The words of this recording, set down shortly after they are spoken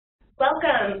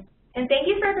Welcome, and thank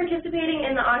you for participating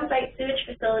in the On-Site Sewage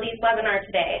Facilities webinar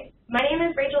today. My name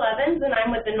is Rachel Evans, and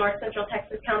I'm with the North Central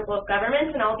Texas Council of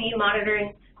Governments, and I'll be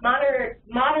moderating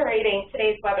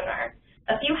today's webinar.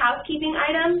 A few housekeeping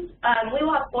items. We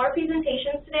will have 4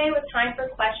 presentations today with time for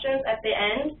questions at the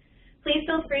end. Please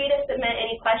feel free to submit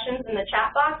any questions in the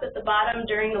chat box at the bottom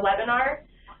during the webinar.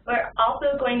 We're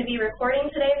also going to be recording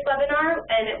today's webinar,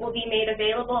 and it will be made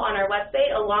available on our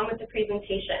website along with the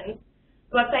presentation.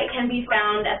 The website can be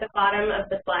found at the bottom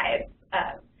of the slides.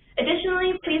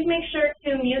 Additionally, please make sure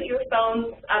to mute your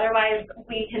phones, otherwise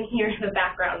we can hear the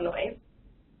background noise.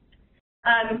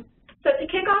 So to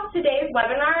kick off today's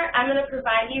webinar, I'm going to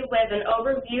provide you with an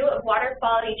overview of water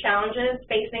quality challenges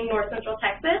facing North Central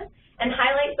Texas and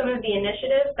highlight some of the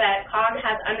initiatives that COG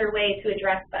has underway to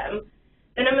address them.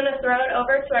 Then I'm going to throw it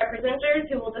over to our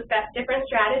presenters who will discuss different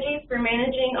strategies for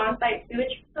managing on-site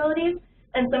sewage facilities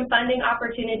and some funding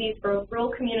opportunities for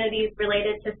rural communities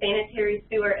related to sanitary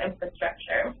sewer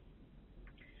infrastructure.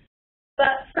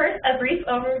 But first, a brief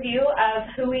overview of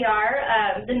who we are.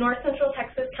 The North Central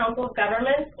Texas Council of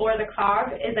Governments, or the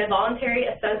COG, is a voluntary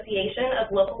association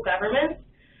of local governments.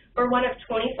 We're one of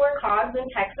 24 COGs in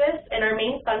Texas, and our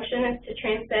main function is to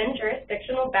transcend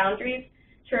jurisdictional boundaries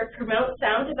to promote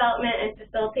sound development and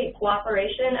facilitate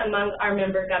cooperation among our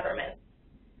member governments.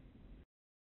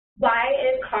 Why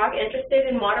is COG interested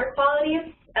in water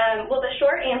quality? Well, the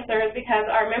short answer is because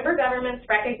our member governments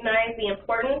recognize the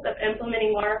importance of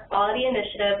implementing water quality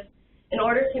initiatives in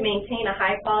order to maintain a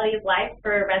high quality of life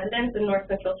for residents in North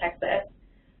Central Texas.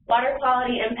 Water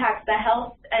quality impacts the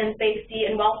health and safety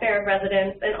and welfare of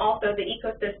residents and also the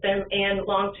ecosystem and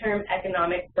long-term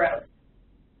economic growth.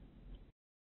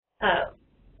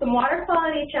 Some water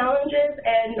quality challenges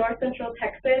in North Central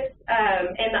Texas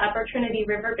and the Upper Trinity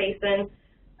River Basin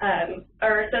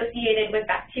are associated with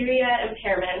bacteria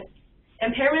impairments.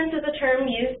 Impairments is a term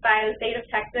used by the state of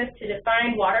Texas to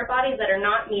define water bodies that are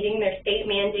not meeting their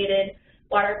state-mandated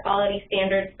water quality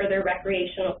standards for their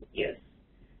recreational use.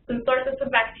 Some sources of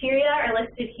bacteria are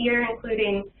listed here,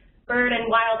 including bird and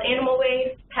wild animal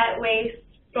waste, pet waste,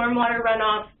 stormwater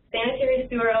runoff, sanitary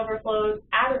sewer overflows,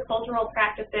 agricultural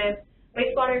practices,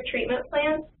 wastewater treatment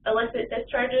plants, illicit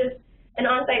discharges, and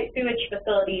on-site sewage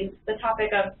facilities, the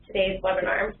topic of today's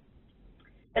webinar.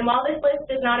 And while this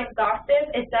list is not exhaustive,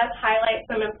 it does highlight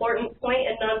some important point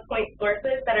and non-point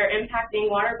sources that are impacting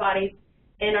water bodies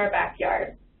in our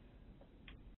backyard.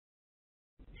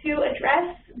 To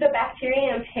address the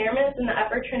bacteria impairments in the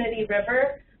Upper Trinity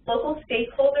River, local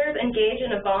stakeholders engage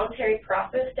in a voluntary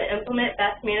process to implement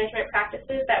best management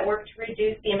practices that work to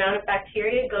reduce the amount of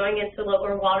bacteria going into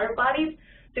lower water bodies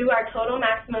through our Total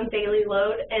Maximum Daily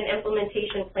Load and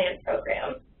Implementation Plan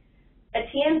program. A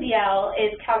TMDL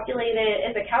is a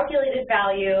calculated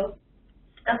value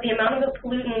of the amount of a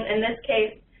pollutant, in this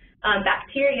case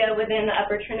bacteria, within the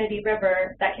Upper Trinity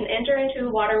River that can enter into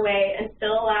the waterway and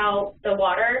still allow the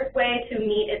waterway to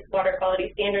meet its water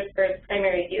quality standards for its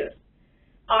primary use.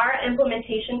 Our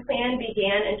implementation plan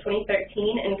began in 2013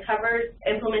 and covers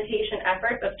implementation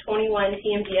efforts of 21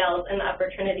 TMDLs in the Upper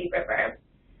Trinity River.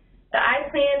 The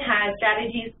I-Plan has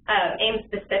strategies aimed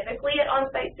specifically at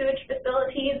on-site sewage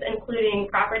facilities, including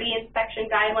property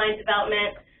inspection guideline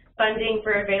development, funding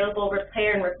for available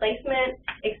repair and replacement,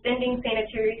 extending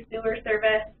sanitary sewer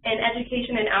service, and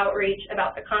education and outreach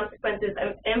about the consequences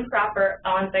of improper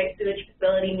on-site sewage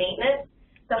facility maintenance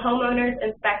to homeowners,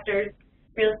 inspectors,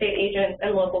 real estate agents,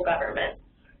 and local governments.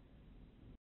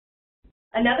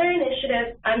 Another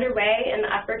initiative underway in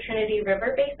the Upper Trinity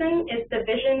River Basin is the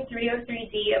Vision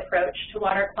 303D approach to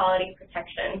water quality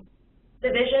protection.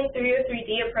 The Vision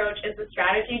 303D approach is a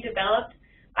strategy developed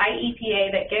by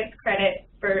EPA that gives credit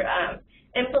for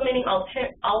implementing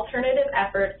alternative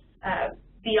efforts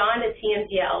beyond a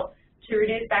TMDL to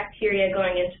reduce bacteria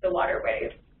going into the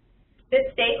waterways.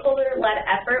 This stakeholder-led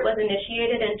effort was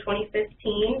initiated in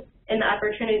 2015 in the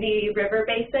Upper Trinity River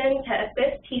Basin to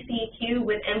assist TCEQ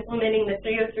with implementing the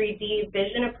 303D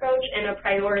vision approach in a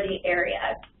priority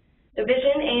area. The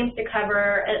vision aims to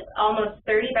cover almost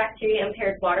 30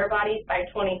 bacteria-impaired water bodies by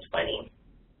 2020.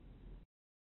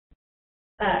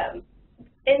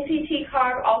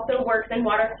 NCTCOG also works in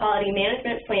water quality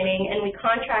management planning, and we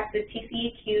contract with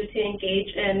TCEQ to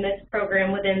engage in this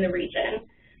program within the region.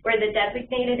 We're the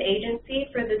designated agency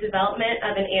for the development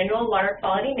of an annual water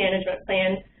quality management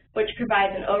plan, which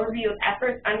provides an overview of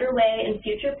efforts underway and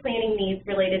future planning needs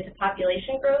related to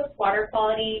population growth, water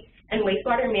quality, and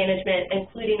wastewater management,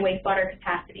 including wastewater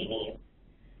capacity needs.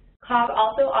 COG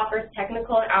also offers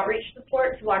technical and outreach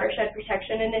support to watershed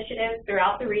protection initiatives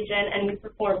throughout the region, and we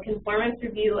perform conformance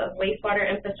review of wastewater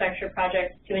infrastructure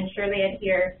projects to ensure they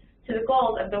adhere to the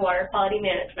goals of the Water Quality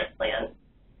Management Plan.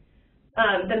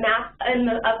 The map in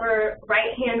the upper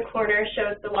right-hand corner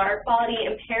shows the water quality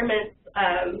impairments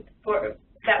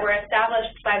that were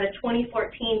established by the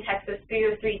 2014 Texas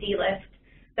 303D list,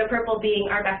 the purple being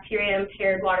our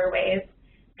bacteria-impaired waterways,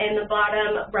 and the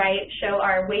bottom right show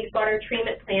our wastewater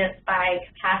treatment plants by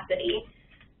capacity.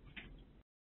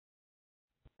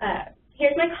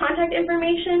 Here's my contact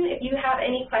information. If you have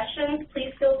any questions,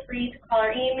 please feel free to call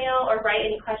or email or write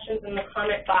any questions in the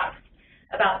comment box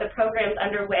about the programs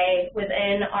underway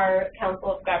within our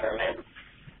Council of Government.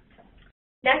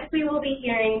 Next, we will be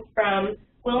hearing from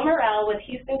Will Morrell with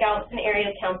Houston-Galveston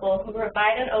Area Council, who will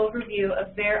provide an overview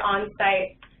of their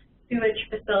on-site sewage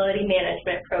facility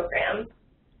management program.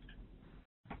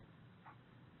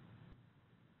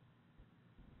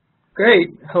 Great.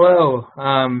 Hello.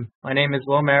 My name is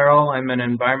Will Merrill. I'm an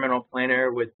environmental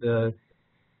planner with the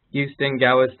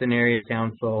Houston-Galveston Area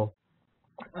Council.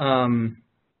 And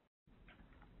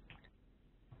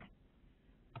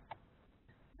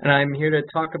I'm here to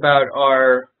talk about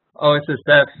our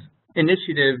OSSF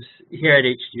initiatives here at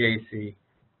HGAC.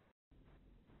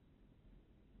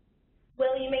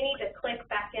 Will, you may need to click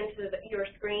back into your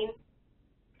screen.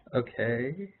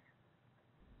 Okay.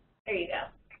 There you go.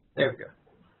 There we go.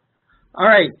 All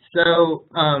right, so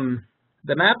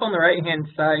the map on the right-hand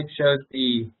side shows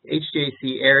the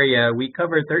HGAC area. We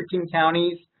cover 13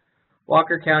 counties,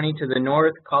 Walker County to the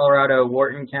north, Colorado,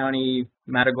 Wharton County,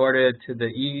 Matagorda to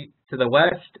the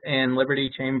west, and Liberty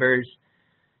Chambers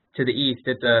to the east.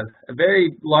 It's a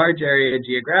very large area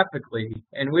geographically,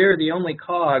 and we're the only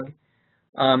COG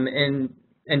in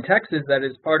Texas that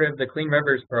is part of the Clean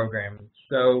Rivers program.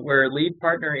 So we're a lead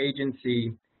partner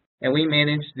agency, and we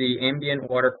manage the ambient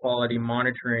water quality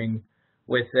monitoring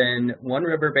within one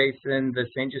river basin, the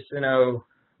San Jacinto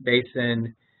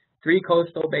Basin, 3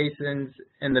 coastal basins,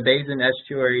 and the bays and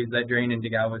estuaries that drain into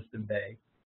Galveston Bay.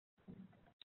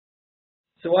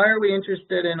 So why are we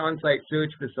interested in on-site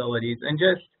sewage facilities? And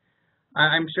just,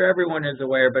 I'm sure everyone is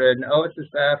aware, but an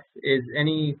OSSF is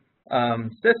any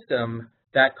system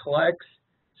that collects,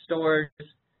 stores,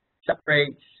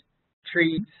 separates,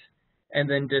 treats, and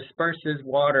then disperses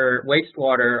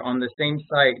wastewater on the same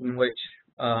site in which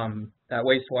that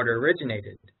wastewater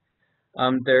originated.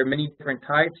 There are many different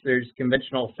types. There's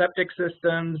conventional septic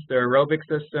systems, there are aerobic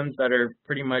systems that are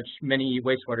pretty much many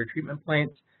wastewater treatment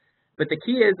plants. But the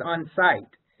key is on site.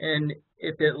 And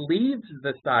if it leaves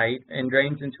the site and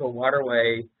drains into a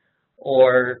waterway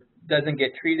or doesn't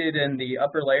get treated in the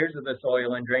upper layers of the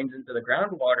soil and drains into the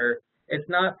groundwater, it's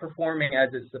not performing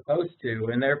as it's supposed to,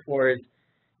 and therefore it's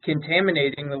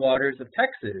contaminating the waters of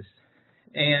Texas.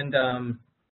 And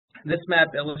this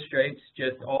map illustrates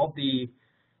just all the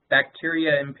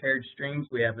bacteria-impaired streams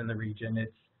we have in the region.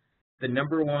 It's the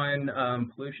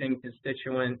 #1 pollution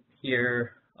constituent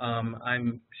here.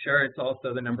 I'm sure it's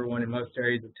also the #1 in most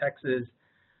areas of Texas,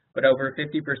 but over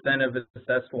 50% of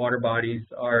assessed water bodies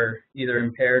are either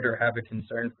impaired or have a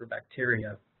concern for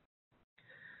bacteria.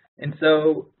 And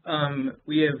so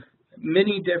we have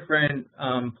many different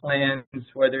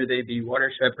plans, whether they be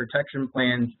watershed protection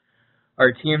plans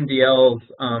or TMDLs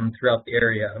throughout the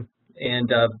area. And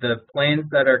the plans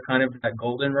that are kind of that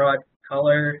goldenrod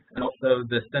color, and also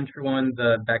the center one,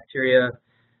 the Bacteria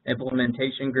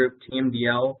Implementation Group,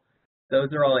 TMDL,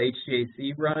 those are all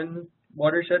HGAC-run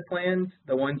watershed plans.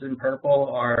 The ones in purple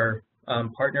are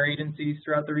partner agencies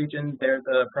throughout the region. They're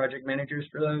the project managers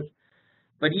for those.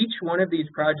 But each one of these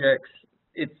projects,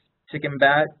 it's to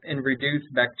combat and reduce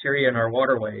bacteria in our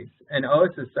waterways. And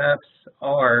OSSFs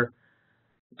are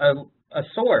a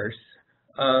source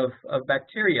of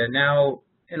bacteria. Now,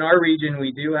 in our region,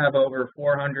 we do have over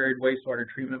 400 wastewater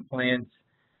treatment plants.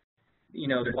 You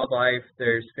know, there's wildlife,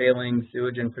 there's failing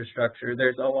sewage infrastructure.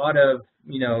 There's a lot of,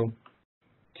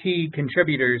 key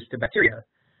contributors to bacteria.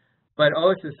 But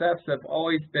OSSFs have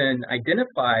always been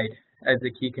identified as a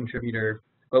key contributor,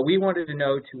 but we wanted to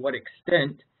know to what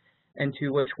extent and to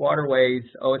which waterways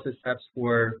OSSFs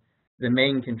were the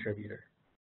main contributor.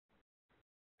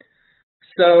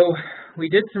 So we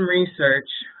did some research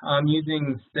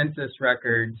using census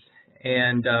records,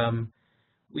 and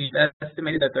we've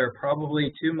estimated that there are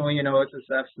probably 2 million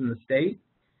OSSFs in the state,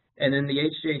 and in the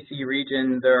HGAC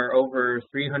region there are over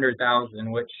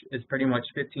 300,000, which is pretty much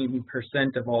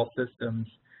 15% of all systems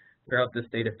throughout the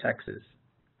state of Texas.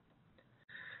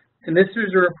 And this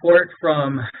was a report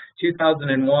from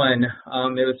 2001.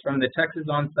 It was from the Texas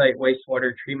On-Site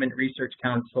Wastewater Treatment Research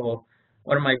Council,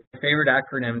 one of my favorite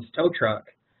acronyms, tow truck.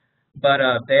 But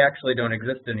they actually don't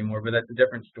exist anymore, but that's a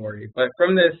different story. But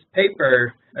from this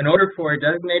paper, in order for a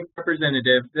designated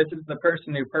representative, this is the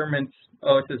person who permits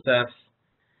OSSFs,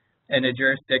 in a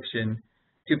jurisdiction,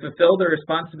 to fulfill the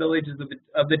responsibilities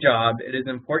of the job, it is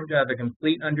important to have a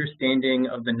complete understanding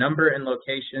of the number and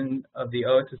location of the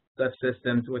OSSF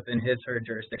systems within his or her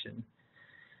jurisdiction.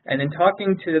 And in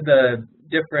talking to the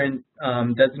different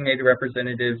designated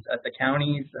representatives at the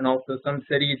counties and also some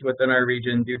cities within our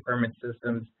region do permit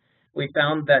systems, we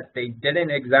found that they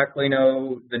didn't exactly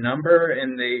know the number,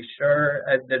 and they sure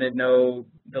as didn't know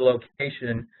the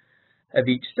location of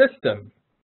each system.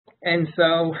 And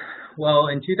so, well,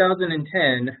 in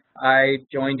 2010, I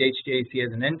joined HGAC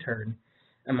as an intern,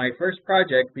 and my first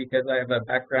project, because I have a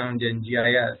background in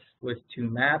GIS, was to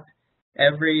map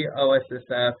every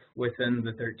OSSF within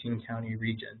the 13-county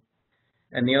region.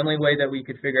 And the only way that we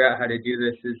could figure out how to do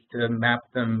this is to map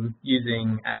them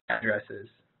using addresses.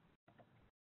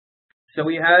 So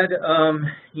we had,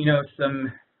 you know,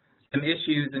 some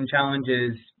issues and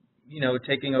challenges, you know,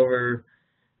 taking over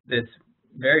this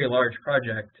very large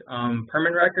project.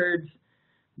 Permit records,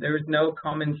 there was no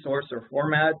common source or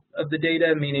format of the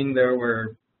data, meaning there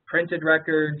were printed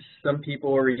records. Some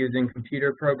people were using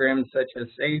computer programs such as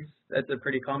SAFE. That's a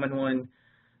pretty common one.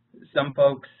 Some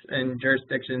folks in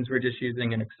jurisdictions were just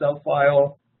using an Excel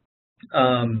file.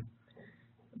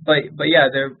 But yeah,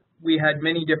 we had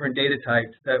many different data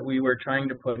types that we were trying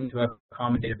to put into a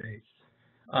common database.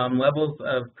 Levels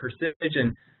of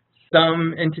precision.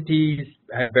 Some entities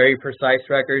had very precise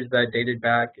records that dated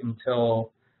back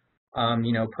until,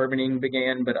 you know, permitting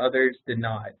began, but others did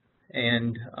not.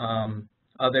 And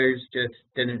others just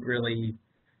didn't really,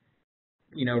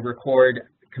 you know, record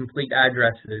complete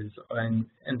addresses and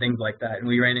things like that. And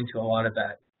we ran into a lot of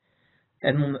that.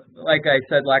 And like I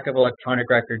said, lack of electronic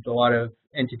records, a lot of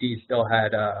entities still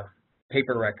had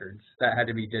paper records that had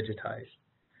to be digitized.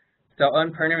 So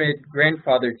unpermitted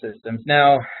grandfathered systems.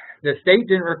 Now, the state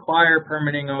didn't require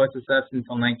permitting OSSFs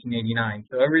until 1989.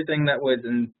 So everything that was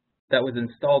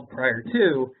installed prior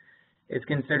to is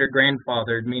considered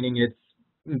grandfathered, meaning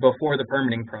it's before the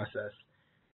permitting process.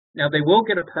 Now, they will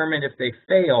get a permit if they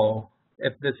fail.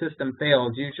 If the system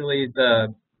fails, usually the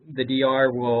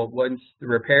DR will, once the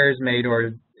repair is made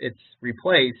or it's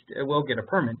replaced, it will get a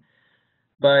permit.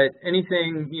 But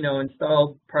anything, you know,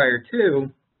 installed prior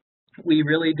to, we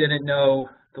really didn't know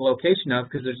the location of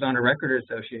because there's not a record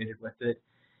associated with it.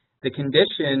 The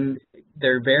condition,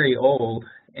 they're very old,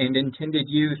 and intended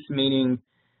use, meaning,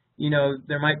 you know,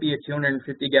 there might be a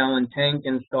 250-gallon tank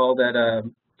installed at a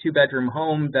 2-bedroom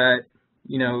home that,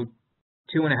 you know,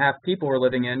 2.5 people were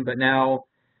living in, but now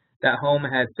that home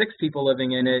has 6 people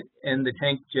living in it, and the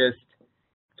tank just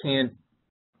can't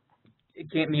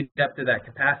meet up to that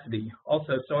capacity.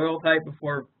 Also, soil type,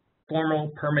 before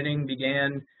formal permitting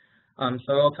began,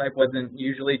 soil type wasn't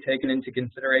usually taken into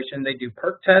consideration. They do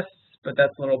perk tests, but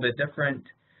that's a little bit different.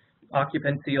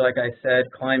 Occupancy, like I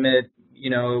said, climate, you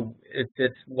know, if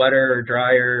it's wetter or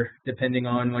drier, depending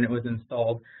on when it was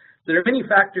installed. So there are many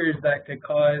factors that could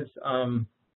cause,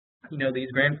 you know, these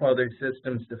grandfathered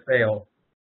systems to fail.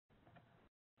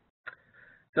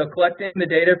 So collecting the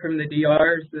data from the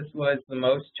DRs, this was the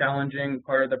most challenging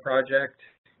part of the project.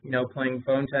 You know, playing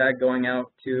phone tag, going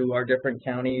out to our different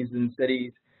counties and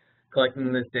cities,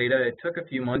 collecting this data. It took a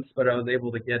few months, but I was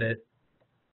able to get it.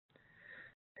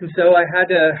 And so I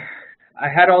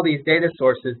had all these data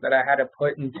sources that I had to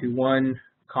put into one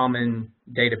common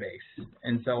database.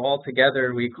 And so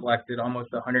altogether, we collected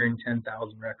almost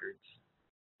 110,000 records.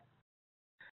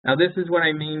 Now, this is what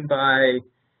I mean by,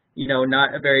 you know,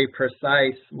 not a very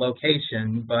precise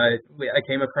location, but I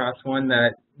came across one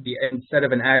that instead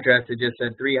of an address, it just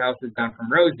said 3 houses down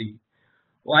from Rosie.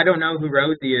 Well, I don't know who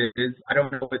Rosie is. I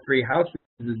don't know what 3 houses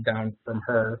is down from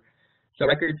her. So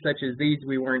records such as these,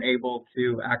 we weren't able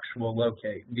to actually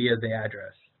locate via the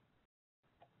address.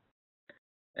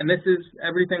 And this is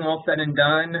everything all said and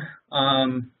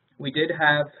done. We did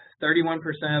have 31%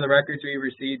 of the records we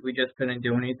received. We just couldn't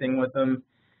do anything with them.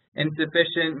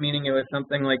 Insufficient, meaning it was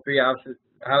something like 3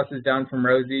 houses down from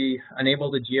Rosie.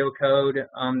 Unable to geocode.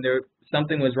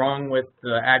 Something was wrong with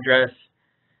the address.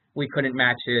 We couldn't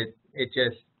match it.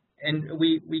 And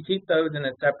we keep those in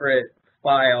a separate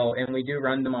file, and we do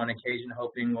run them on occasion,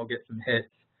 hoping we'll get some hits.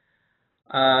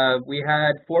 We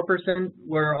had 4%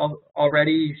 were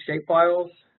already shapefiles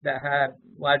that had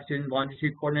latitude and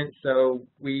longitude coordinates, so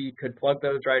we could plug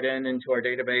those right into our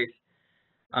database.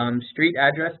 Street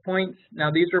address points. Now,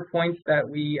 these are points that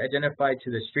we identified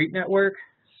to the street network,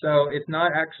 so it's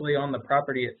not actually on the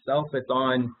property itself. It's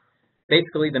on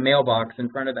basically the mailbox in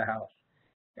front of the house.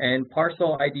 And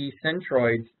parcel ID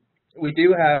centroids, we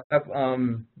do have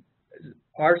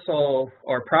parcel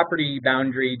or property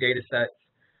boundary data sets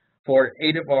for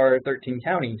 8 of our 13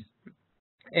 counties.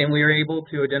 And we were able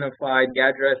to identify the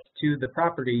address to the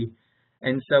property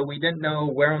And so we didn't know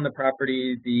where on the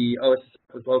property the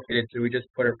OSSF was located, so we just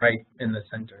put it right in the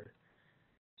center.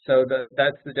 So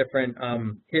that's the different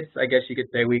hits, I guess you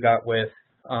could say, we got with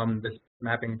this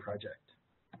mapping project.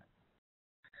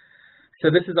 So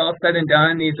this is all said and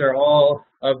done. These are all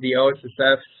of the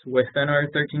OSSFs within our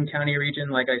 13-county region.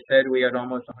 Like I said, we had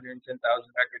almost 110,000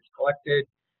 records collected.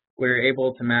 We were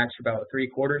able to match about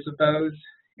 3/4 of those,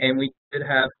 and we did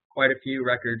have quite a few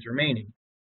records remaining.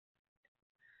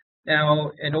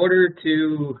 Now, in order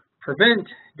to prevent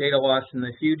data loss in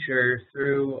the future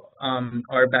through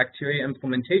our bacteria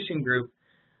implementation group,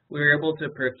 we were able to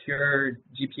procure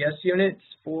GPS units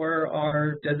for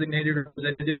our designated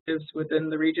representatives within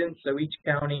the region. So each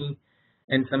county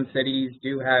and some cities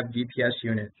do have GPS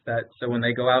units so when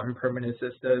they go out and permit a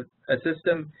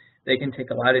system, they can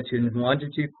take a latitude and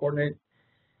longitude coordinate.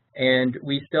 And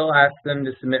we still ask them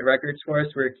to submit records for us.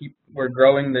 We're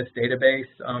growing this database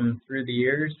through the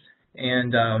years,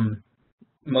 and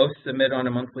most submit on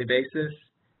a monthly basis.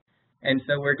 And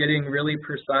so we're getting really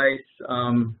precise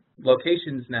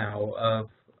locations now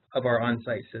of our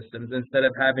on-site systems instead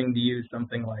of having to use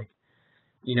something like,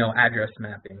 address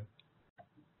mapping.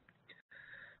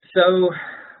 So,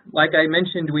 like I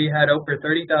mentioned, we had over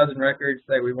 30,000 records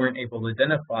that we weren't able to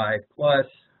identify, plus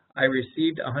I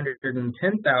received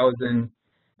 110,000,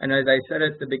 and as I said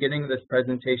at the beginning of this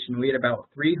presentation, we had about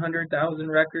 300,000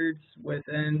 records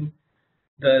within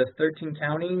the 13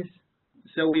 counties.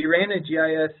 So we ran a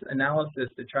GIS analysis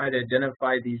to try to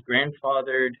identify these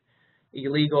grandfathered,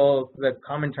 illegal, the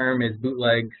common term is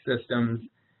bootleg systems,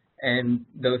 and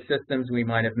those systems we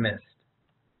might have missed.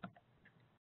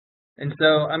 And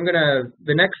so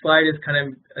the next slide is kind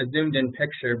of a zoomed in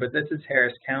picture, but this is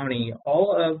Harris County.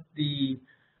 All of the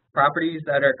properties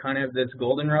that are kind of this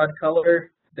goldenrod color,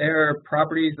 they're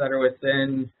properties that are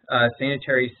within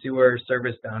sanitary sewer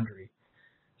service boundary.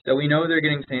 So we know they're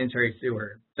getting sanitary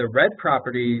sewer. The red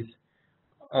properties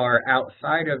are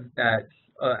outside of that,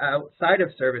 outside of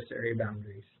service area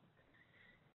boundaries.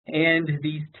 And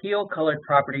these teal colored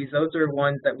properties, those are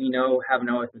ones that we know have an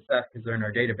OSSF because they're in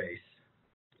our database.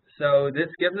 So this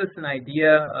gives us an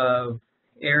idea of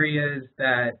areas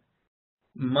that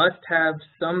must have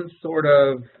some sort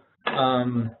of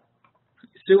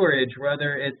sewerage,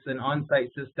 whether it's an on-site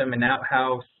system, an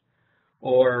outhouse,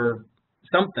 or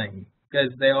something,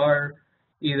 because they are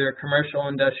either commercial,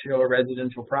 industrial, or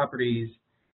residential properties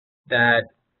that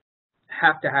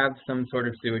have to have some sort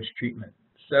of sewage treatment.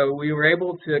 So we were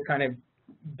able to kind of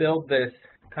build this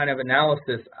kind of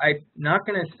analysis. I'm not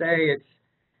going to say it's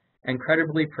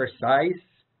incredibly precise.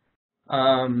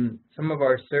 Some of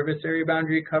our service area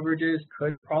boundary coverages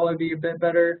could probably be a bit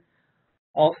better.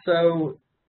 Also,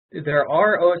 there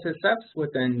are OSSFs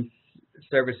within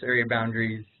service area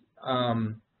boundaries,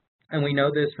 and we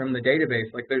know this from the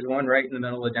database. Like there's one right in the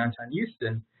middle of downtown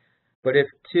Houston, but if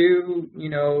two,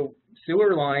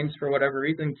 sewer lines for whatever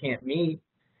reason can't meet,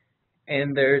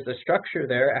 and there's a structure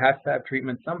there, it has to have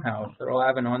treatment somehow, so it'll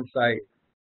have an on-site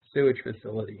sewage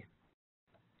facility.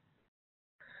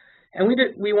 And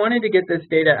we wanted to get this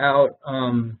data out,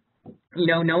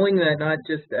 knowing that not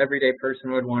just the everyday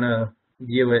person would want to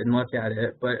view it and look at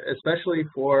it, but especially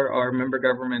for our member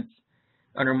governments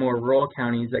under more rural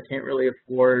counties that can't really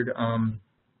afford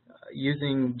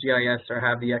using GIS or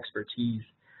have the expertise.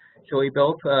 So we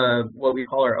built what we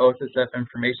call our OSSF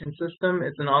information system.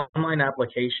 It's an online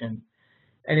application,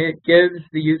 and it gives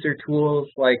the user tools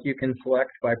like you can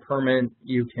select by permit,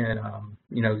 you can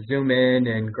zoom in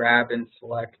and grab and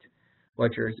select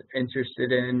what you're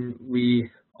interested in. We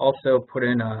also put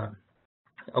in a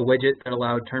widget that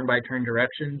allowed turn-by-turn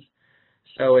directions.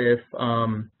 So if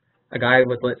a guy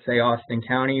with, let's say, Austin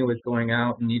County was going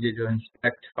out and needed to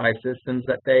inspect 5 systems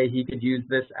that day, he could use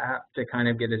this app to kind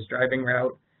of get his driving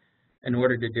route in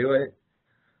order to do it.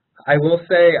 I will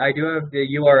say I do have the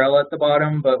URL at the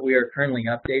bottom, but we are currently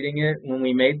updating it. When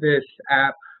we made this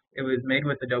app, it was made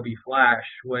with Adobe Flash,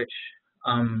 which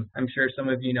I'm sure some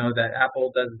of you know that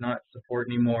Apple does not support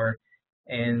anymore,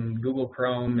 and Google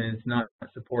Chrome is not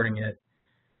supporting it.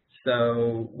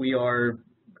 So we are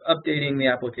updating the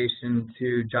application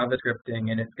to JavaScripting,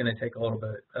 and it's going to take a little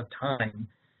bit of time.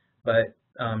 But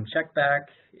check back.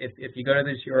 If you go to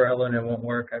this URL and it won't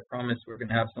work, I promise we're going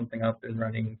to have something up and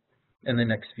running in the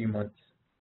next few months.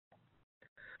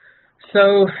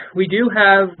 So we do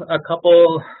have a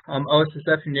couple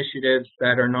OSSF initiatives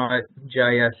that are not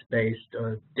GIS-based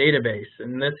or database,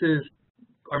 and this is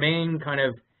our main kind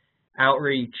of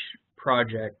outreach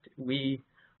project.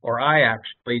 I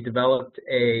actually developed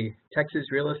a Texas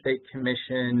Real Estate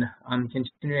Commission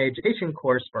continuing education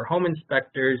course for home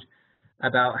inspectors,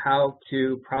 about how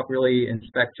to properly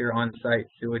inspect your on-site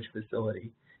sewage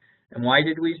facility. And why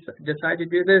did we decide to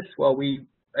do this? Well, we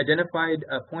identified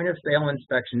a point of sale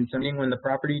inspection, so meaning when the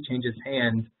property changes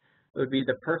hands, it would be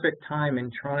the perfect time in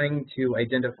trying to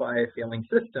identify a failing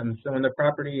system. So when the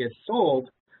property is sold,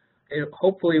 it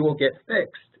hopefully will get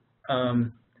fixed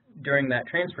during that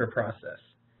transfer process.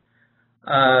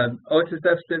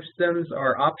 OSSF systems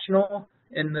are optional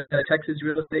in the Texas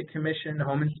Real Estate Commission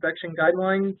home inspection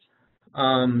guidelines.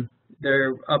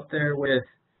 They're up there with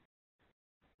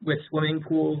swimming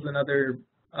pools and other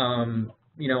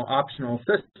optional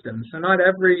systems. So not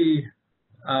every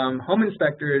home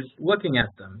inspector is looking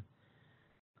at them.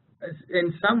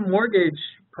 In some mortgage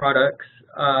products,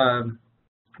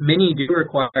 many do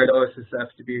require the OSSF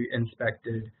to be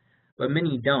inspected, but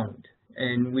many don't.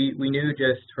 And we knew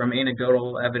just from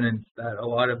anecdotal evidence that a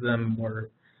lot of them were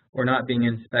not being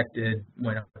inspected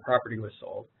when a property was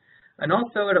sold. And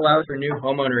also it allows for new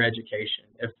homeowner education.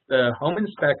 If the home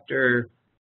inspector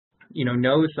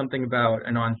knows something about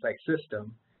an on-site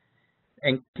system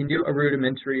and can do a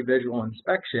rudimentary visual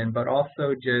inspection, but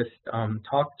also just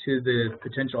talk to the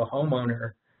potential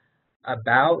homeowner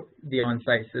about the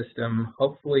on-site system,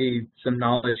 hopefully some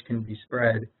knowledge can be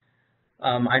spread.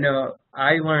 I know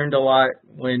I learned a lot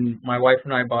when my wife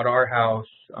and I bought our house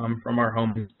from our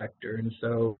home inspector, and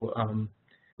so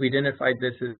we identified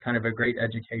this as kind of a great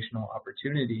educational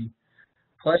opportunity.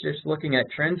 Plus, just looking at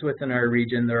trends within our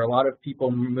region, there are a lot of people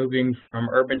moving from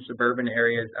urban, suburban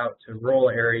areas out to rural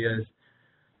areas,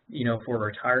 for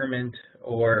retirement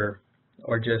or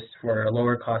just for a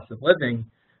lower cost of living.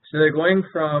 So they're going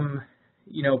from,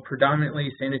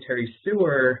 predominantly sanitary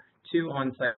sewer to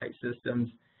on-site systems,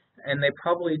 and they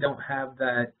probably don't have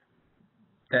that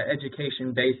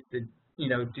education base to,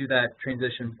 do that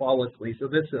transition flawlessly. So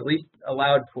this at least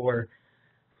allowed for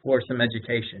some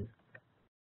education.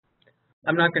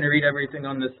 I'm not going to read everything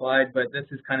on this slide, but this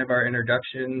is kind of our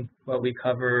introduction. What we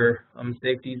cover,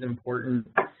 safety is important.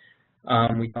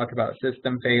 We talk about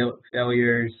system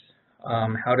failures,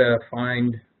 how to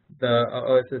find the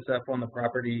OSSF on the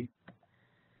property.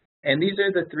 And these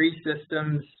are the three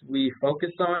systems we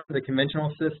focus on, the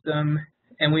conventional system,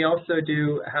 and we also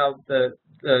do how the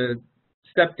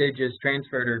septage is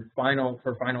transferred or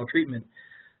for final treatment.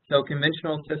 So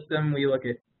conventional system,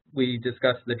 we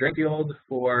discuss the drain field.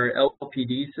 For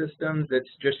LPD systems, it's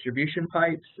distribution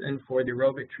pipes, and for the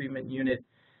aerobic treatment unit,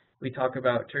 we talk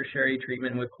about tertiary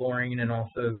treatment with chlorine and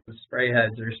also spray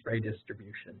heads or spray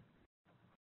distribution.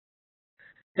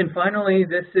 And finally,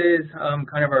 this is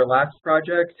kind of our last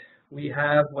project. We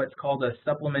have what's called a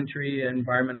supplementary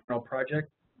environmental project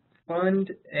fund,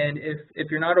 and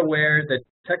if you're not aware, the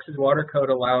Texas Water Code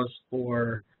allows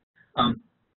for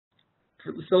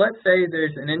so let's say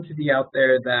there's an entity out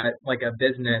there that, like a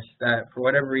business, that for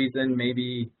whatever reason,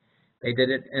 maybe they did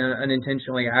it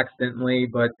unintentionally, accidentally,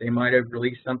 but they might have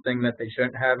released something that they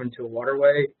shouldn't have into a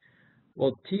waterway.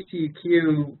 Well,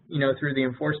 TCEQ, through the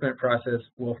enforcement process,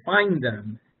 will fine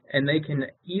them, and they can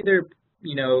either,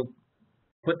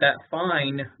 put that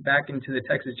fine back into the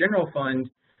Texas General Fund,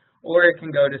 or it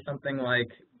can go to something like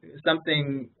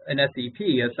an SEP,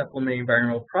 a Supplementary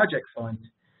Environmental Project Fund.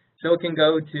 So it can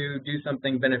go to do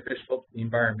something beneficial to the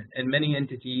environment, and many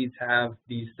entities have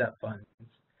these SEP funds.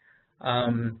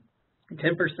 10%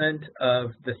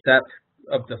 of the SEP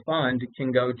of the fund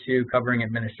can go to covering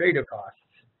administrative costs.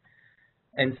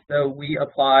 And so we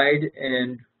applied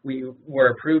and we were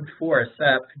approved for a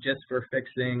SEP just for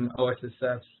fixing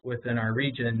OSSFs within our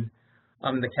region.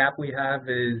 The cap we have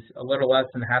is a little less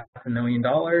than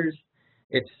 $500,000.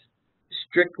 It's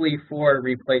strictly for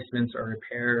replacements or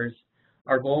repairs.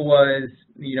 Our goal was,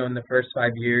 in the first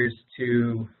 5 years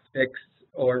to fix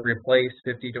or replace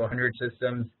 50 to 100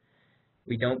 systems.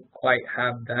 We don't quite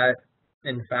have that.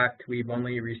 In fact, we've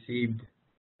only received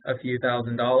a few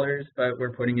 $1,000s, but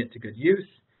we're putting it to good use.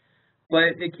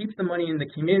 But it keeps the money in the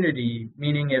community,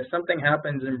 meaning if something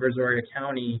happens in Brazoria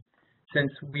County,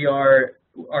 since our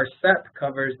SEP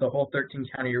covers the whole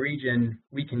 13-county region,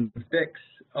 we can fix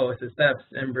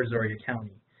OSSFs in Brazoria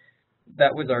County.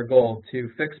 That was our goal, to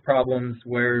fix problems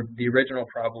where the original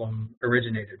problem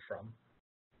originated from.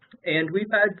 And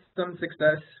we've had some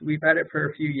success. We've had it for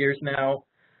a few years now.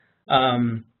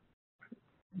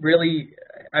 Really,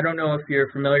 I don't know if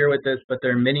you're familiar with this, but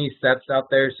there are many SEPs out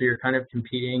there, so you're kind of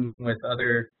competing with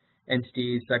other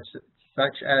entities such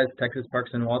as Texas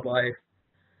Parks and Wildlife.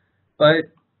 But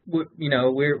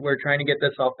we're trying to get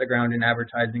this off the ground and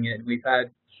advertising it. We've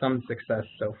had some success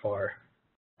so far.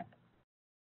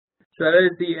 So that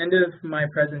is the end of my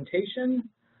presentation.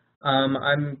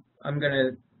 I'm going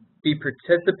to be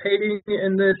participating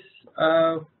in this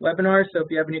webinar. So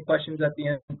if you have any questions at the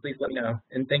end, please let me know.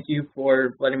 And thank you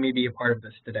for letting me be a part of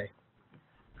this today.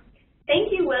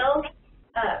 Thank you, Will.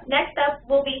 Next up,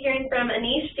 we'll be hearing from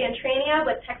Anish Dantrania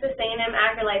with Texas A&M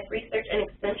AgriLife Research and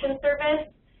Extension Service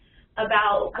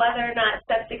about whether or not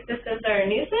septic systems are a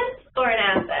nuisance or an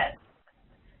asset.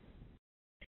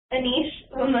 Anish,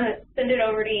 I'm going to send it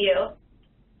over to you.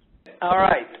 All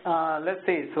right. Let's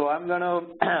see. So I'm going to,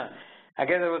 I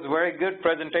guess it was a very good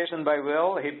presentation by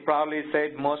Will. He probably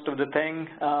said most of the thing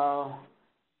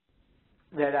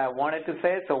that I wanted to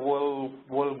say, so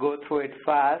we'll go through it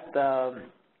fast.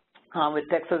 I'm with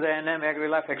Texas A&M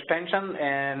AgriLife Extension,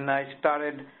 and I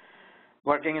started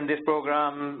working in this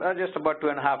program just about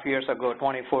 2.5 years ago,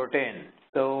 2014.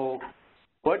 So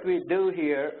what we do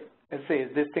here, let's see,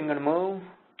 is this thing going to move?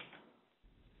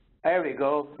 There we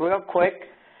go, real quick.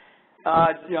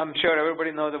 I'm sure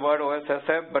everybody knows about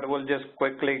OSSF, but we'll just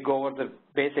quickly go over the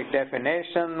basic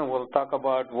definition. We'll talk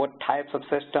about what types of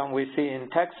system we see in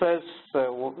Texas,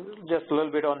 just a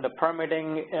little bit on the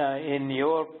permitting in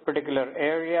your particular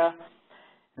area.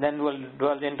 Then we'll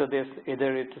dwell into this,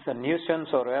 either it's a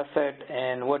nuisance or asset,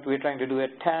 and what we're trying to do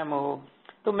at TAMU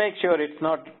to make sure it's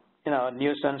not, a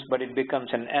nuisance, but it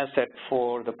becomes an asset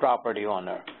for the property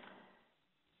owner.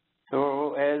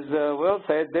 So as Will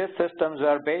said, these systems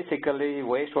are basically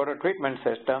wastewater treatment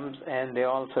systems, and they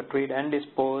also treat and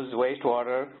dispose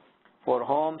wastewater for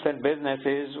homes and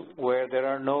businesses where there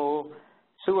are no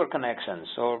sewer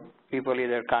connections, or people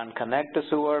either can't connect to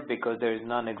sewer because there is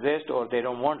none exist or they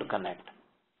don't want to connect.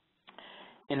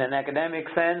 In an academic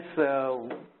sense,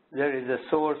 there is a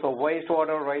source of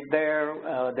wastewater right there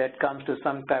that comes to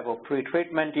some type of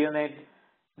pretreatment unit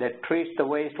that treats the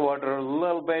wastewater a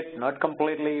little bit, not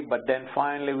completely, but then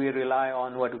finally we rely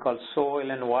on what we call soil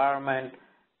environment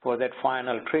for that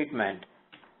final treatment.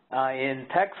 In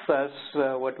Texas,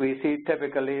 what we see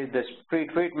typically, this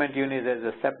pretreatment unit is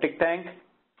a septic tank,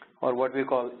 or what we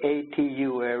call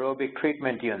ATU, aerobic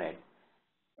treatment unit.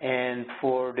 And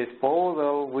for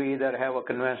disposal, we either have a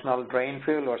conventional drain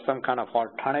field or some kind of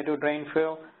alternative drain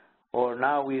field, or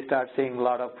now we start seeing a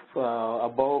lot of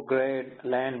above-grade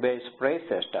land-based spray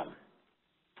system.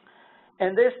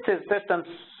 And these systems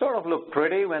sort of look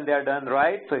pretty when they're done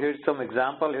right. So here's some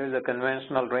example. Here's a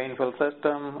conventional drain field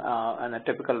system in a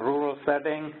typical rural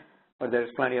setting where there's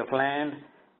plenty of land.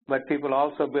 But people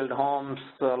also build homes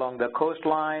along the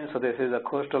coastline. So this is a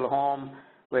coastal home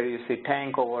where you see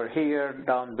tank over here,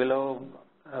 down below,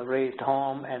 a raised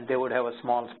home, and they would have a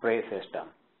small spray system.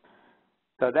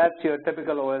 So that's your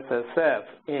typical OSSF.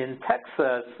 In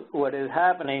Texas, what is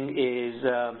happening is,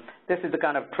 this is the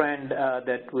kind of trend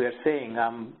that we're seeing.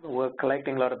 We're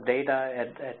collecting a lot of data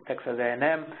at Texas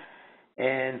A&M,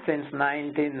 and since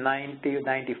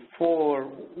 1994,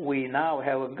 we now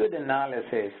have a good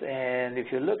analysis. And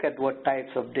if you look at what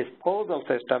types of disposal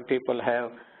system people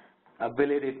have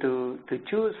ability to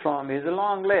choose from, is a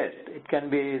long list. It can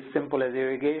be as simple as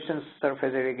irrigation,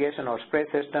 surface irrigation or spray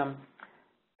system,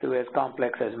 to as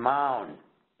complex as mound.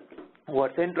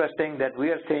 What's interesting that we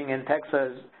are seeing in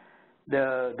Texas,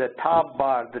 the top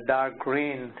bar, the dark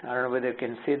green, I don't know whether you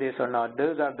can see this or not,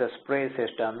 those are the spray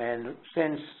system. And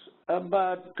since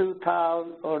about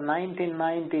 2000 or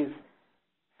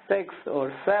 1996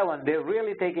 or 7, they're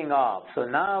really taking off. So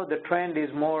now the trend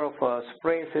is more of a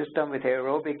spray system with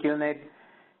aerobic unit,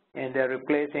 and they're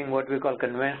replacing what we call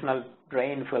conventional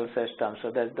drain fill system.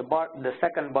 So that the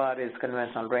second bar is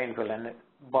conventional drain fill, and the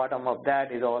bottom of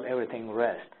that is everything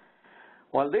rest.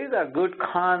 Well, these are good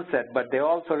concepts, but they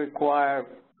also require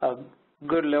a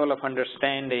good level of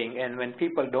understanding, and when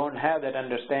people don't have that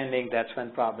understanding, that's when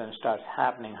problems start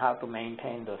happening, how to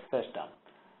maintain the system.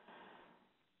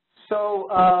 So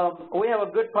we have a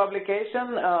good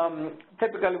publication.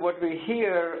 Typically what we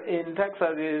hear in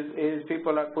Texas is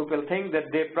people think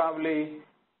that they probably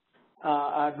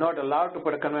are not allowed to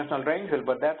put a conventional drain field,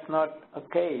 but that's not a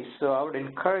case. So I would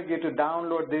encourage you to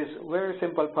download this very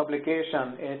simple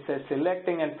publication. It says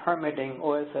Selecting and Permitting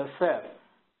OSSF.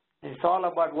 It's all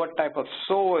about what type of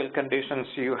soil conditions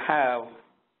you have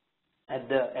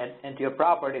at your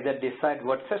property that decide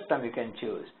what system you can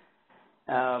choose.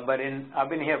 But I've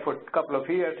been here for a couple of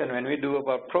years, and when we do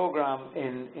a program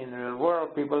in the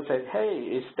world, people say,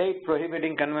 hey, is state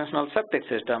prohibiting conventional septic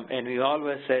system? And we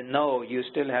always say, no, you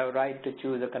still have right to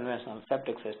choose a conventional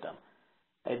septic system.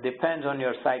 It depends on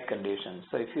your site conditions.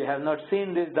 So if you have not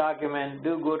seen this document,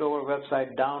 do go to our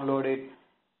website, download it,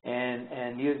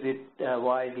 and use it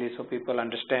wisely so people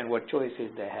understand what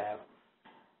choices they have.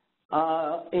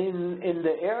 In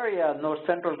the area, North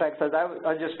Central Texas, I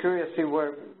was just curious to see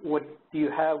what you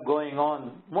have going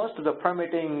on. Most of the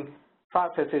permitting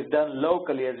process is done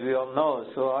locally, as we all know.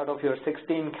 So out of your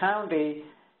 16 county,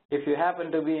 if you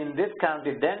happen to be in this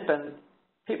county, Denton,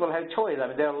 people have choice. I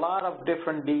mean, there are a lot of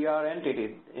different DR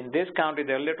entities. In this county,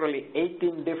 there are literally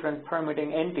 18 different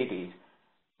permitting entities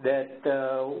that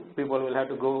people will have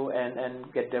to go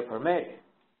and get their permit.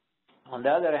 On the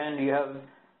other hand, you have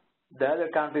the other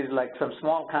counties, like some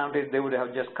small counties, they would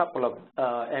have just a couple of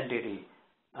entities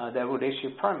that would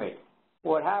issue permit.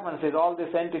 What happens is all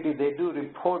these entities, they do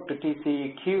report to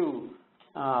TCEQ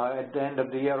at the end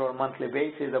of the year or monthly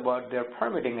basis about their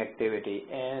permitting activity.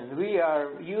 And we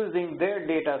are using their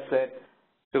data set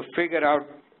to figure out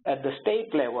at the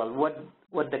state level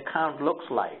what the count looks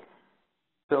like.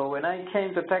 So when I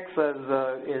came to Texas,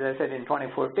 as I said, in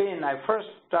 2014, I first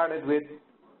started with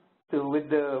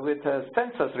a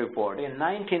census report. In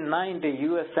 1990,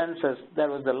 U.S. Census, that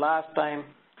was the last time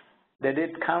they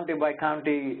did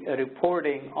county-by-county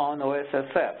reporting on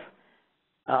OSSF,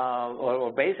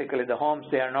 or basically the homes,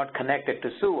 they are not connected to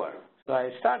sewer. So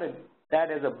I started that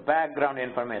as a background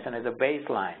information, as a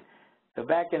baseline. So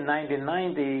back in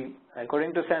 1990,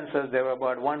 according to census, there were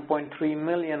about 1.3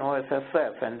 million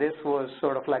OSSF, and this was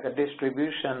sort of like a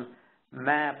distribution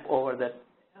map over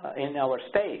in our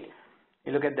state.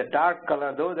 You look at the dark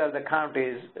color, those are the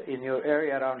counties in your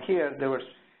area around here. There were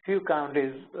few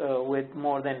counties with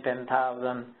more than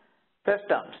 10,000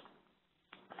 systems.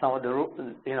 Some of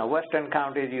the western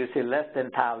counties, you see less than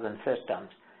 1,000 systems,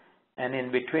 and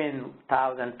in between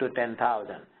 1,000 to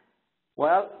 10,000.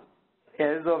 Well,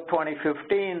 as of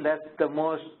 2015, that's the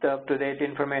most up-to-date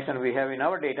information we have in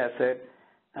our data set.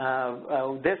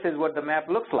 This is what the map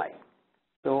looks like.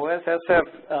 So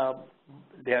OSSF,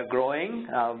 they are growing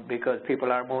because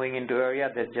people are moving into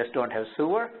areas that just don't have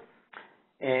sewer,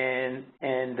 and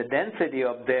the density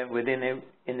of them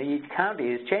in each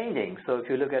county is changing. So if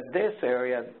you look at this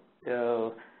area,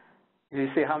 you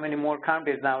see how many more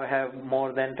counties now have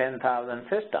more than 10,000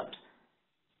 systems.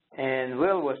 And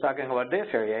Will was talking about this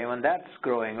area, even that's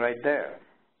growing right there.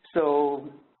 So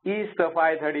east of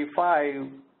I-35,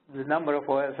 the number of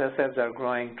OSSFs are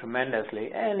growing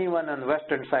tremendously. And even on the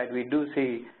western side, we do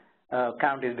see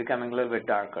counties becoming a little bit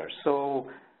darker. So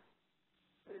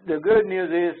the good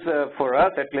news is, for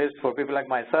us at least, for people like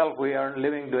myself, we are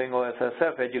living doing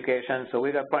OSSF education, so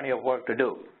we got plenty of work to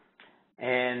do.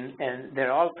 And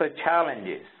there are also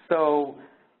challenges. So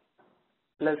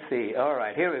let's see. All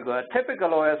right, here we go. A typical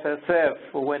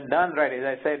OSSF, when done right,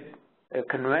 as I said, a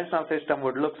conventional system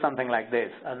would look something like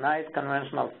this. A nice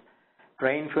conventional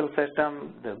drain fill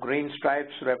system. The green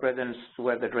stripes represents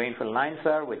where the drain fill lines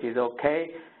are, which is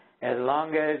okay. As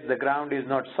long as the ground is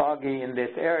not soggy in this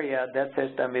area, that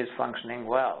system is functioning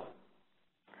well.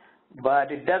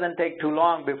 But it doesn't take too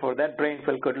long before that drain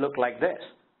fill could look like this.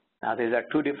 Now, these are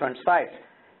two different sites.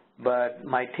 But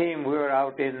my team, we were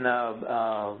out in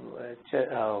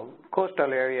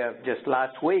coastal area just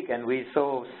last week, and we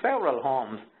saw several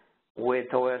homes with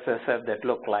OSSF that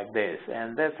look like this.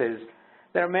 And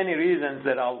there are many reasons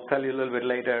that I'll tell you a little bit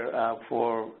later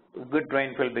for good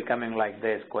drain fill becoming like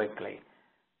this quickly.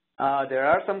 There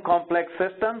are some complex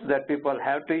systems that people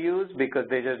have to use because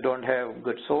they just don't have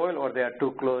good soil or they are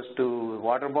too close to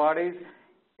water bodies.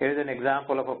 Here's an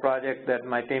example of a project that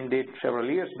my team did several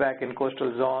years back in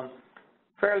coastal zone.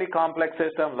 Fairly complex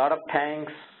system, a lot of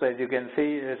tanks. As you can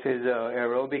see, this is an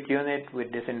aerobic unit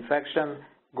with disinfection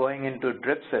going into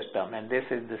drip system. And this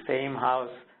is the same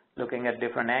house looking at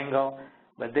different angle,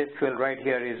 but this field right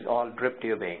here is all drip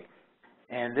tubing.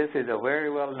 And this is a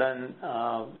very well done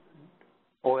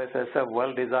OSSF,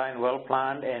 well designed, well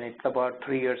planned, and it's about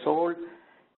 3 years old,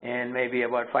 and maybe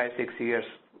about 5-6 years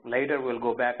later we'll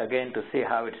go back again to see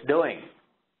how it's doing.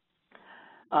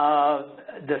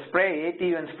 The spray,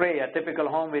 ATU and spray, a typical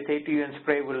home with ATU and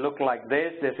spray will look like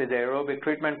this. This is the aerobic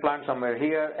treatment plant somewhere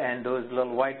here, and those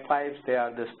little white pipes, they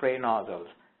are the spray nozzles.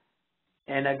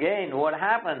 And again, what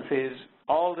happens is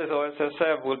all this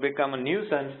OSSF will become a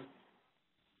nuisance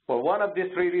for one of these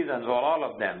three reasons, or all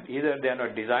of them. Either they are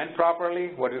not designed properly,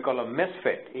 what we call a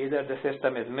misfit. Either the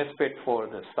system is misfit for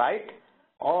the site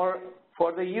or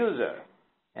for the user.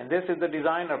 And this is the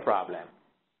designer problem.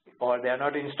 Or they are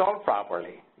not installed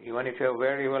properly. Even if you have a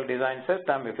very well designed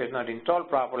system, if it's not installed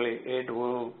properly, it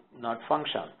will not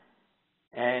function.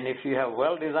 And if you have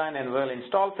well designed and well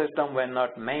installed system when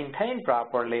not maintained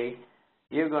properly,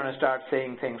 you're going to start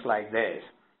seeing things like this.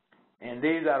 And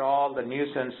these are all the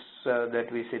nuisance that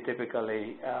we see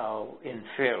typically in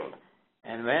field.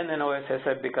 And when an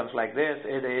OSSF becomes like this,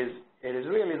 it is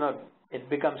really not, it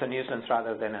becomes a nuisance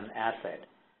rather than an asset.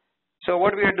 So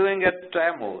what we are doing at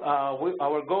TAMU,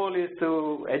 our goal is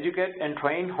to educate and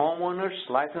train homeowners,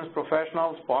 licensed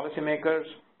professionals, policymakers,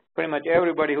 pretty much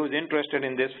everybody who's interested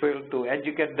in this field to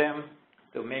educate them,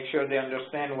 to make sure they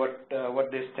understand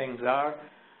what these things are.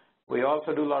 We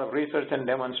also do a lot of research and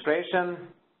demonstration,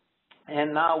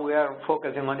 and now we are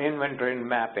focusing on inventory and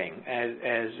mapping.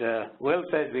 As Will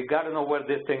says, we got to know where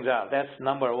these things are. That's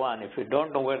number one. If we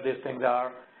don't know where these things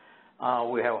are,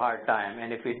 we have a hard time.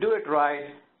 And if we do it right,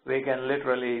 we can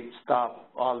literally stop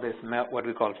all this, what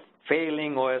we call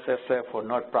failing OSSF or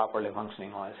not properly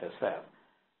functioning OSSF.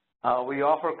 We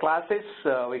offer classes.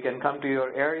 We can come to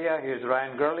your area. Here's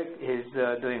Ryan Gerlich. He's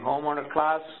doing homeowner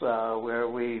class where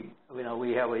we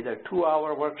have either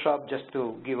 2-hour workshop just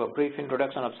to give a brief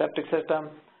introduction of septic system,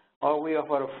 or we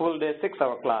offer a full day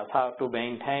 6-hour class, how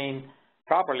to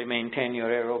properly maintain your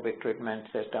aerobic treatment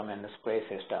system and the spray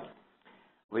system.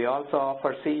 We also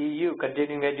offer CEU,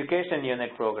 Continuing Education Unit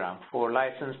program, for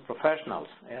licensed professionals.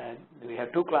 We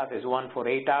have 2 classes, one for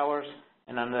 8 hours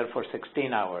and another for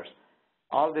 16 hours.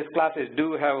 All these classes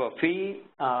do have a fee,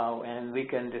 and we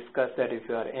can discuss that if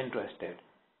you are interested.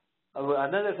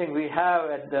 Another thing we have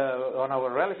on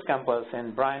our Relish campus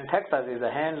in Bryan, Texas, is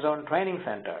a hands-on training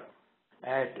center.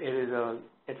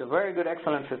 It's a very good,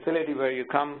 excellent facility where you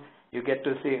come, you get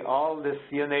to see all these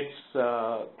units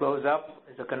close up.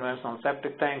 It's a conventional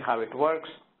septic tank, how it works,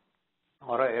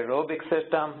 or an aerobic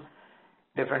system,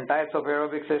 different types of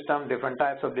aerobic system, different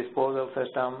types of disposal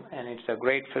system, and it's a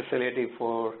great facility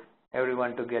for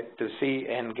everyone to get to see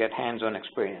and get hands-on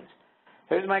experience.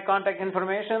 Here's my contact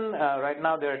information. Right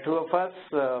now there are 2 of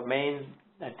us, main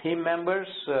team members,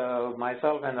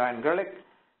 myself and Ryan Gerlich.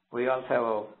 We also have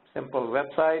a simple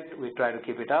website. We try to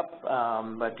keep it up,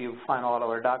 but you find all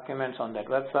our documents on that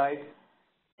website.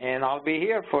 And I'll be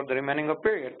here for the remaining of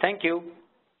period. Thank you.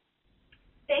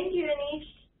 Thank you, Anish.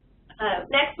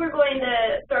 Next, we're going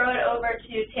to throw it over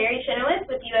to Terry Chenoweth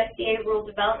with USDA Rural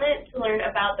Development to learn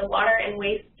about the Water and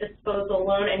Waste Disposal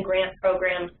Loan and Grant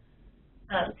Program.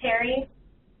 Terry,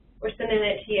 we're sending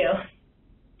it to you.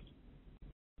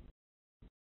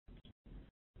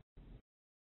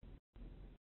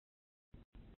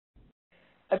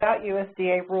 About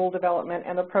USDA Rural Development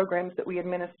and the programs that we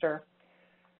administer.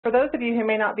 For those of you who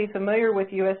may not be familiar with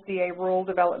USDA Rural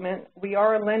Development, we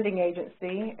are a lending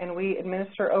agency and we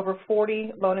administer over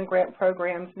 40 loan and grant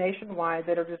programs nationwide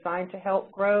that are designed to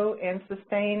help grow and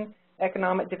sustain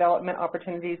economic development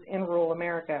opportunities in rural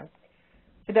America.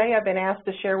 Today I've been asked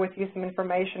to share with you some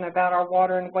information about our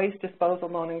Water and Waste Disposal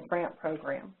Loan and Grant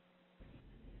Program.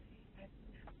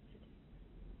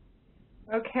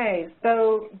 Okay,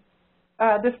 so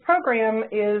this program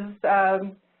is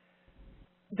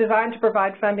designed to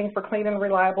provide funding for clean and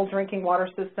reliable drinking water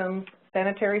systems,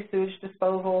 sanitary sewage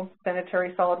disposal,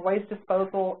 sanitary solid waste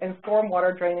disposal, and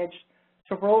stormwater drainage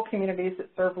to rural communities that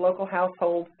serve local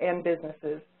households and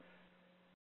businesses.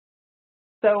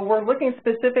 So we're looking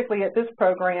specifically at this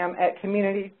program at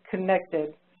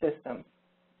community-connected systems.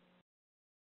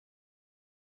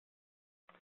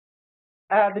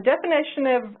 The definition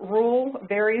of rural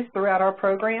varies throughout our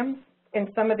programs. In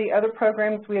some of the other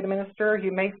programs we administer,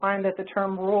 you may find that the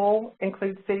term rural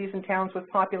includes cities and towns with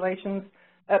populations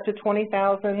up to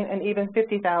 20,000 and even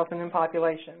 50,000 in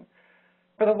population.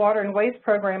 For the Water and Waste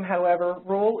program, however,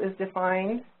 rural is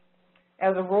defined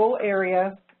as a rural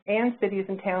area and cities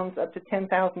and towns up to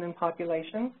 10,000 in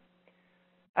population,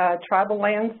 tribal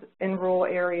lands in rural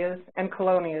areas, and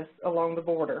colonias along the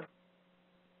border.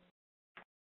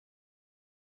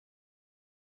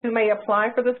 Who may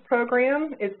apply for this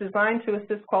program? It's designed to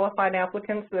assist qualified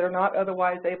applicants that are not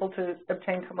otherwise able to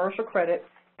obtain commercial credit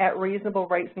at reasonable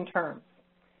rates and terms.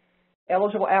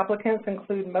 Eligible applicants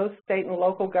include most state and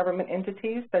local government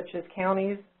entities such as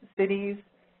counties, cities,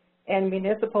 and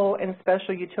municipal and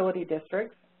special utility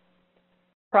districts,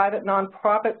 private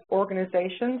nonprofit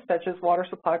organizations such as water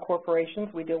supply corporations,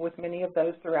 we deal with many of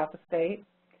those throughout the state,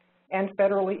 and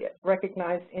federally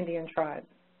recognized Indian tribes.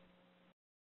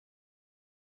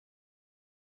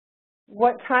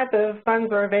 What type of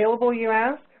funds are available, you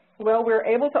ask? Well, we're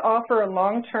able to offer a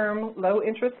long-term,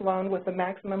 low-interest loan with a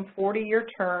maximum 40-year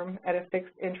term at a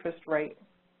fixed interest rate.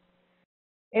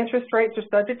 Interest rates are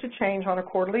subject to change on a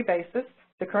quarterly basis.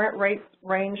 The current rates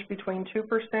range between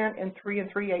 2% and 3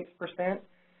 3/8%,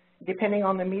 depending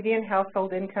on the median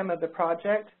household income of the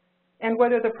project and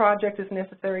whether the project is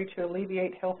necessary to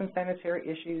alleviate health and sanitary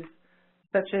issues,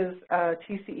 such as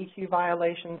TCEQ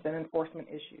violations and enforcement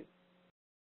issues.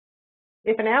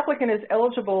 If an applicant is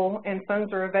eligible and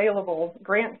funds are available,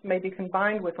 grants may be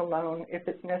combined with a loan if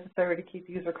it's necessary to keep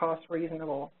user costs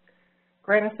reasonable.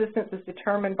 Grant assistance is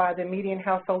determined by the median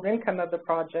household income of the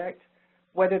project,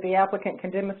 whether the applicant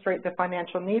can demonstrate the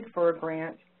financial need for a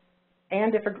grant,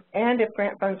 and if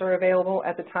grant funds are available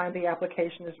at the time the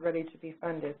application is ready to be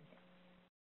funded.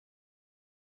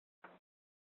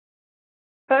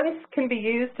 Funds can be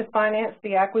used to finance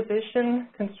the acquisition,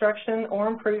 construction, or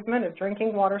improvement of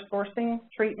drinking water sourcing,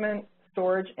 treatment,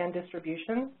 storage, and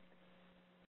distribution,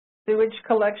 sewage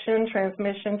collection,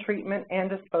 transmission, treatment, and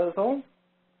disposal,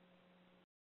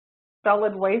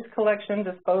 solid waste collection,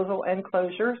 disposal, and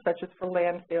closure, such as for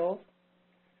landfills,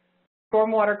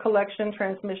 stormwater collection,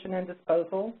 transmission, and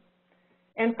disposal,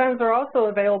 and funds are also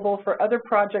available for other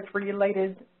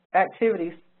project-related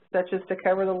activities, such as to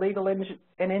cover the legal and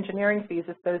engineering fees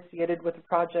associated with the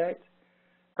project,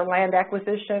 for land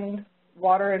acquisition,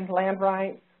 water and land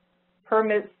rights,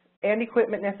 permits, and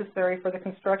equipment necessary for the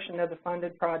construction of the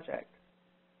funded project.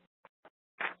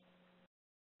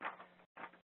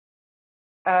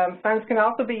 Funds can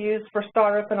also be used for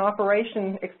startup and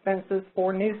operation expenses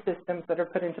for new systems that are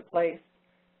put into place.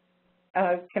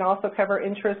 Can also cover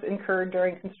interest incurred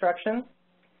during construction.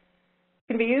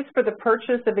 Can be used for the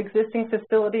purchase of existing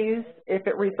facilities if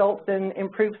it results in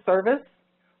improved service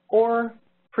or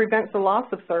prevents the loss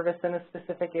of service in a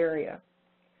specific area.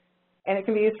 And it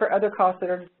can be used for other costs that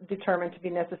are determined to be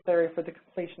necessary for the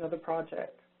completion of the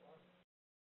project.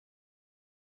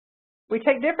 We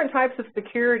take different types of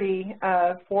security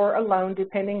for a loan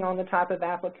depending on the type of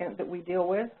applicant that we deal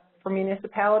with. For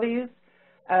municipalities,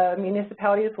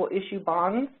 municipalities will issue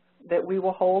bonds that we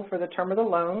will hold for the term of the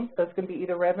loan. Those can be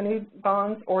either revenue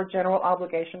bonds or general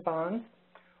obligation bonds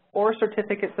or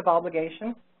certificates of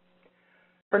obligation.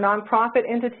 For nonprofit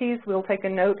entities, we'll take a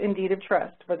note in deed of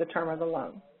trust for the term of the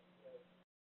loan.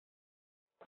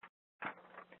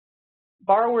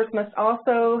 Borrowers must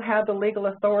also have the legal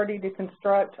authority to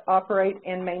construct, operate,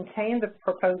 and maintain the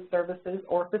proposed services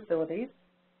or facilities.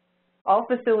 All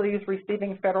facilities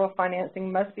receiving federal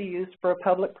financing must be used for a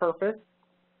public purpose,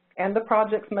 and the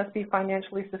projects must be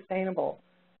financially sustainable.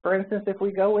 For instance, if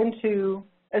we go into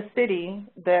a city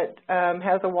that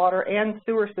has a water and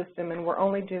sewer system and we're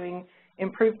only doing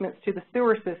improvements to the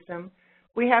sewer system,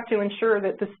 we have to ensure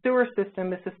that the sewer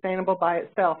system is sustainable by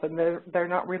itself and they're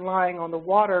not relying on the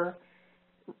water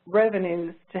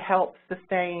revenues to help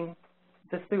sustain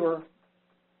the sewer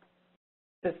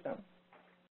system.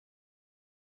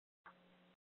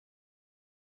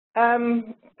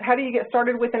 How do you get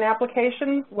started with an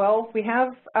application? Well, we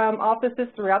have offices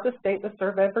throughout the state that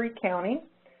serve every county.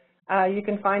 You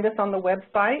can find us on the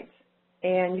website,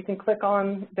 and you can click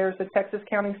on, there's a Texas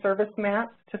County Service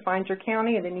map to find your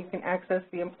county, and then you can access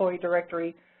the employee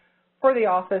directory for the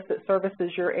office that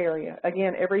services your area.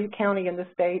 Again, every county in the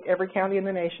state, every county in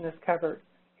the nation is covered.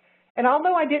 And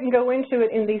although I didn't go into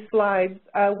it in these slides,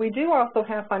 we do also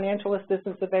have financial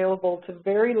assistance available to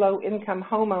very low-income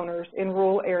homeowners in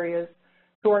rural areas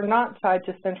who are not tied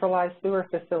to centralized sewer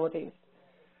facilities.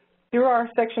 Through our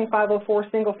Section 504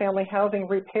 Single-Family Housing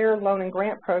Repair Loan and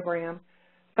Grant Program,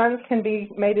 funds can be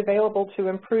made available to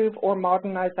improve or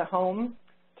modernize a home,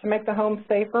 to make the home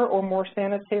safer or more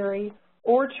sanitary,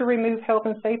 or to remove health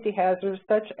and safety hazards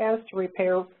such as to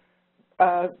repair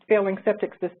failing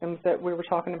septic systems that we were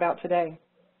talking about today.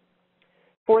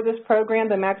 For this program,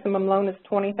 the maximum loan is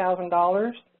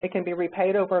 $20,000. It can be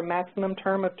repaid over a maximum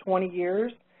term of 20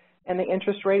 years, and the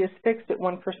interest rate is fixed at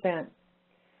 1%.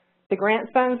 The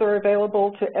grant funds are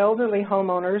available to elderly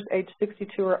homeowners age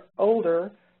 62 or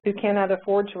older who cannot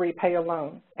afford to repay a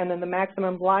loan, and then the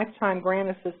maximum lifetime grant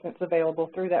assistance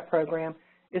available through that program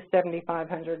is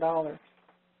 $7,500.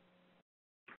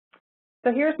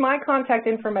 So here's my contact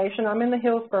information. I'm in the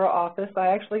Hillsborough office. I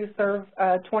actually serve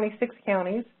 26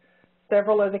 counties.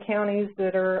 Several of the counties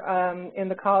that are in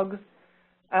the COGS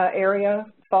area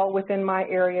fall within my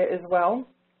area as well.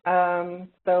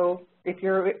 So if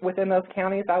you're within those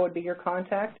counties, I would be your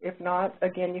contact. If not,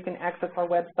 again, you can access our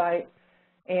website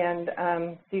and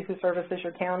see who services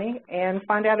your county and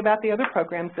find out about the other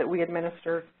programs that we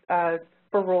administer for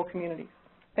rural communities.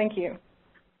 Thank you.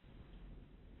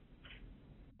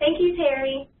 Thank you,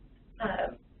 Terry.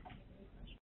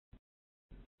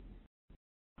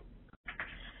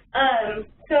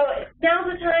 So now's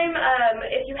the time.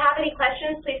 If you have any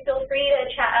questions, please feel free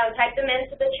to type them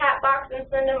into the chat box and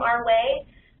send them our way.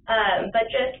 But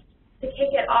just to kick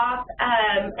it off,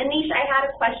 Anish, I had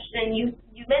a question. You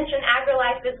mentioned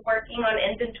AgriLife is working on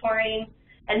inventorying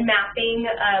and mapping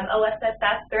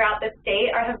OSSFs throughout the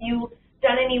state. Or have you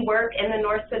done any work in the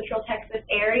North Central Texas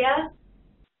area?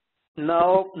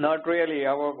 No, not really.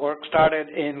 Our work started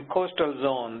in coastal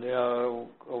zone.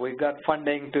 We got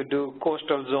funding to do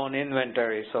coastal zone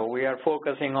inventory, so we are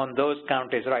focusing on those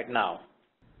counties right now.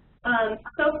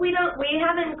 So if we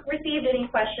haven't received any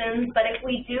questions, but if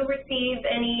we do receive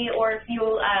any, or if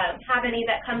you have any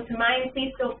that come to mind,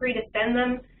 please feel free to send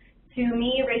them to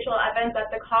me, Rachel Evans at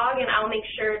the COG, and I'll make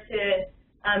sure to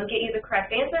get you the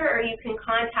correct answer, or you can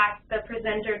contact the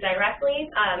presenter directly.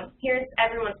 Here's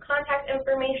everyone's contact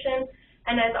information,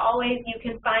 and as always, you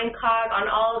can find COG on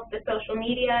all of the social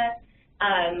media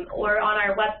or on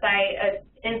our website at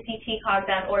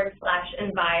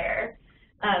nctcog.org/envire.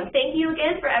 Thank you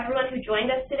again for everyone who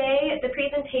joined us today. The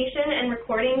presentation and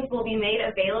recordings will be made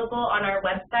available on our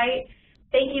website.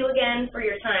 Thank you again for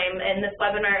your time, and this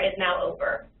webinar is now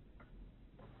over.